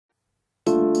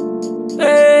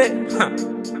Hey,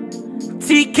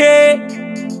 TK,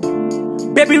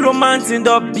 baby romance in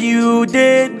the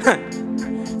building.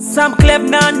 Sam Clef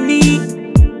Nani,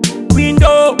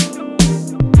 window,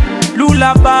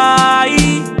 lullaby.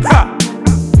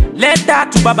 Letter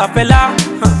to Baba Fela,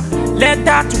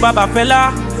 letter to Baba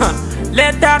Fela,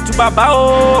 letter to Baba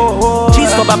oh.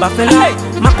 Cheese for Baba Fela,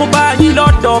 Makoba ni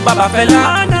lodo Baba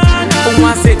Fela. Omo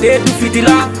asede du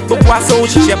fidila, gbogbo aso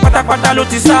òṣìṣẹ́ pátápátá ló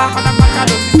ti sá.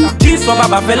 Cheese for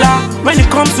Baba Fela, when it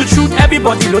comes to truth,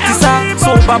 everybody ló ti sá.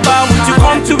 So Baba, would you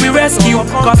come to be rescue?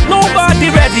 Cause nobody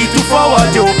ready to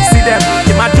forward you. See them,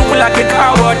 they might do me like a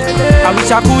coward. I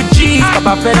wish I could cheese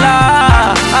Baba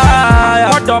Fela.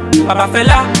 What up, Baba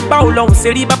Fela? Báwo lọ́hùn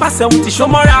ṣe rí bàbá sẹ́hùn ti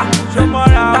ṣọmọ́ra.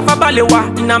 Tafa Balewa,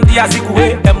 Nnamdi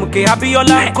Azikiwe, MK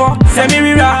Abiola ńkọ́, Sẹ́mi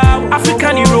Rírà,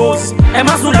 African heroes. Ẹ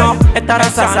má sùn lọ, ẹ tara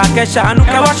ṣàṣà kẹṣàánú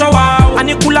kẹwàá ṣọwà.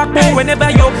 Aníkúlápó whenever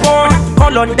you're born,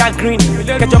 call on that green.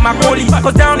 Kẹjọ máa kólì,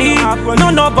 cause down here,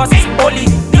 none of us is holy.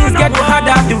 Things get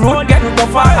harder, the road getting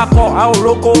tougher. Akọ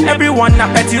àoroko, everyone na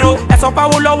petiro. Ẹ̀sọ́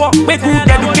pawó lọ́wọ́, pé good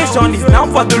education is now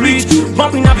for the rich.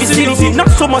 Bumping up the city, not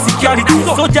so much security.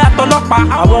 Sójà àtọlọ́pàá,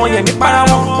 àwọn yẹn mi para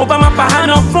wọn. Obama pa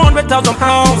hand up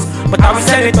 £400,000. But I will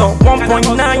sell it on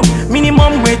 1.9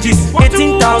 minimum wages,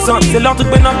 18,000. The lot to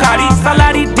be not carry,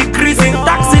 salary decreasing,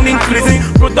 taxing increasing,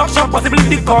 production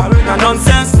possibility come. Na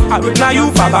nonsense. Now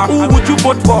you, Baba, who would you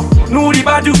vote for? Nuri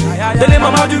Badu, Dele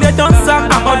Mamadou, they don't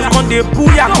sack Amadou on the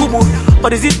Puya Kubu.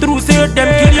 But is it true? Say them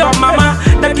kill your mama,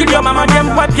 them kill your mama,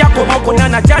 them wipe your Komoko,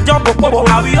 Nana Jajo, Bobo,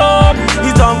 how we up?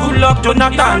 He's on good luck,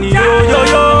 Jonathan,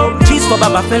 yo. Cheese for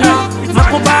Baba Fela,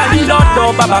 Makoba,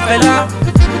 Lord, Baba Fela.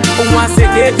 Omo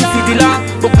asede du fidila,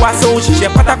 gbogbo aso òṣìṣẹ́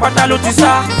pátápátá ló ti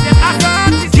sá.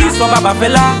 Cheese for Baba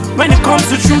Fela, when it comes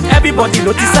to truth, everybody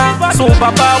ló ti sá. So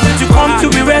Baba, would you come to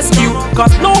be rescue?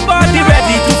 Cause nobody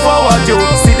ready to forward you.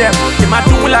 See them, they might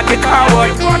do me like a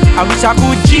coward. I wish I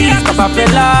could cheese Baba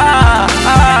Fela.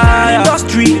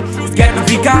 Industry is getting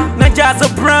bigger, Nigeria's a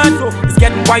brand. It's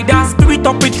getting wider, spirit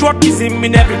of patriotism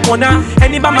in every corner.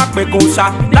 Anybody make me go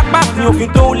shot, black back me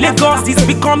open to Lagos is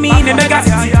becoming a mega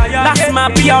city. Last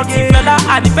man be out, fella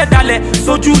at the pedale,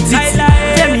 so you tits.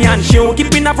 Femi and Sheon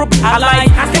keeping Afro alive.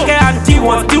 tkay and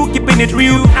T1 still keeping it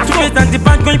real. Two-Face and the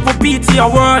band going for BT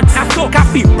awards.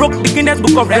 Cafe broke the Guinness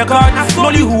Book of Records.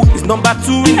 Nollywood is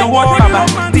 #2 in the world. Baba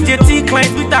DJ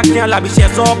T-Client, Twitter, Kian Labishe,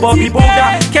 so Bobby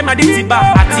Boga, Kema Ditiba,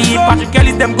 Ati, Patrick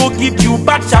Ellis, them go give you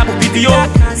bad sharp video.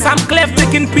 Sam Clef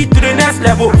taking Pete to the next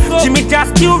level. Jimmy Jazz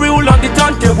still real on the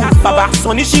turntable. Baba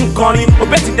Sonny Shinkoni,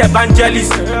 Obeti the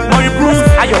Evangelist. Mori Bruce,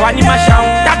 Ayo Anima Shao,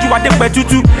 that you are the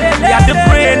Betutu. They are the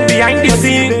brain behind the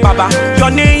scene. Baba,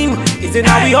 your name is in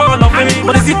our hall of fame.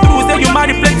 But is it true that you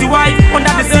marry plenty wife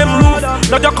under the same roof?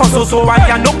 Not your console, so I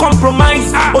can no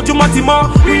compromise.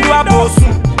 Ojumatimo, we do a boss.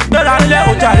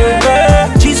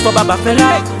 Cheese for Baba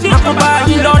Fela, Makoba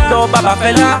Ilodo Baba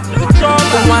Fela.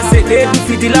 Omo asede du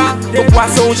fidila, gbogbo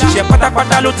aso òṣìṣẹ́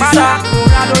pátápátá ló ti sá.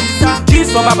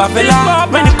 Cheese for Baba Fela,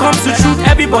 when it comes to truth,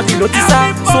 everybody ló ti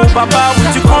sá. So Baba,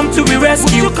 would you come to be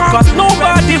rescue? Cause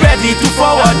nobody ready to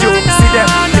forward you. See them,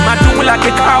 they might do me like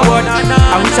a coward.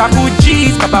 I wish I could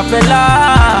cheese Baba Fela.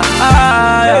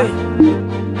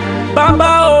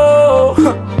 Baba oh,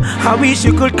 I wish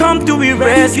you could come to be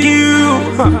rescue.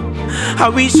 I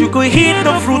wish you could hit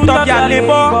the fruit of your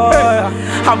labor.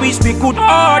 I wish we could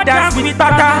all dance with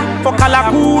Tata for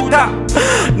Kalakuta.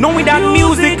 Knowing that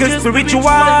music is spiritual,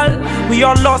 we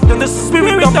are lost in the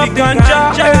spirit of the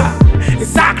ganja.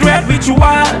 It's sacred ritual.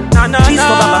 Cheese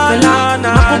for Baba Fela,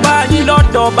 Makoba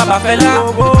Ilodo Baba Fela.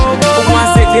 Omo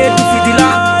asede du fidila,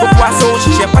 gbogbo aso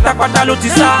òṣìṣẹ́ pátápátá ló ti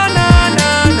sá.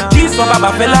 Cheese for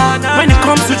Baba Fela, when it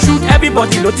comes to truth,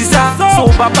 everybody ló ti sá. So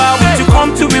Baba, would you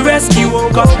come to be rescue?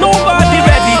 Cause nobody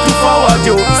ready to forward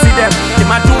you. See them, they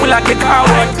might do me like a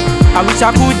coward. I wish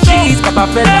I could cheese Baba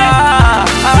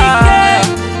Fela.